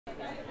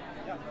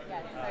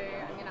Yeah, so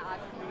I'm going to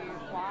ask you,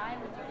 why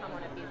would you come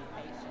on a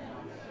visitation?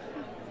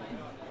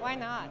 Why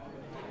not?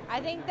 I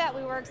think that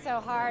we work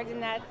so hard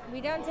and that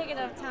we don't take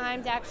enough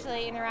time to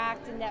actually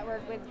interact and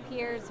network with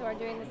peers who are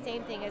doing the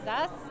same thing as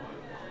us.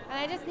 And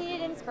I just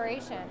needed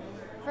inspiration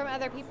from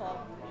other people.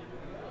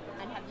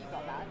 And have you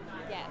got that?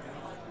 Yes.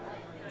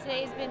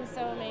 Today's been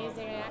so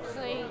amazing. I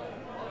actually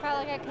felt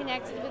like I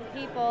connected with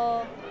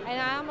people, and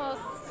I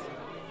almost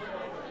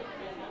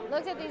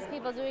looked at these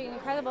people doing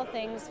incredible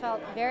things,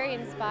 felt very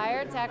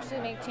inspired to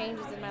actually make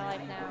changes in my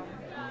life now.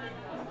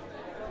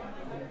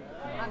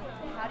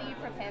 How do you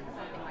prepare for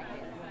something like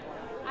this?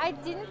 I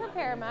didn't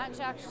prepare much,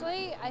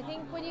 actually. I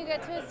think when you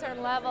get to a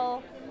certain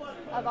level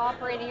of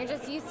operating, you're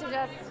just used to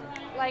just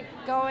like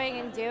going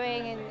and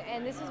doing,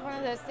 and this was one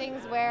of those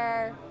things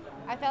where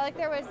I felt like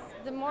there was,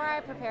 the more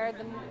I prepared,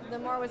 the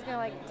more it was going to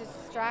like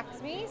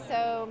distract me.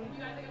 So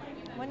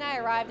when I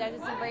arrived, I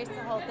just embraced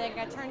the whole thing.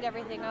 I turned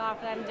everything off,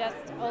 and I'm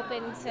just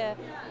open to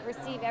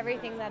receive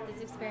everything that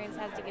this experience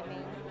has to give me.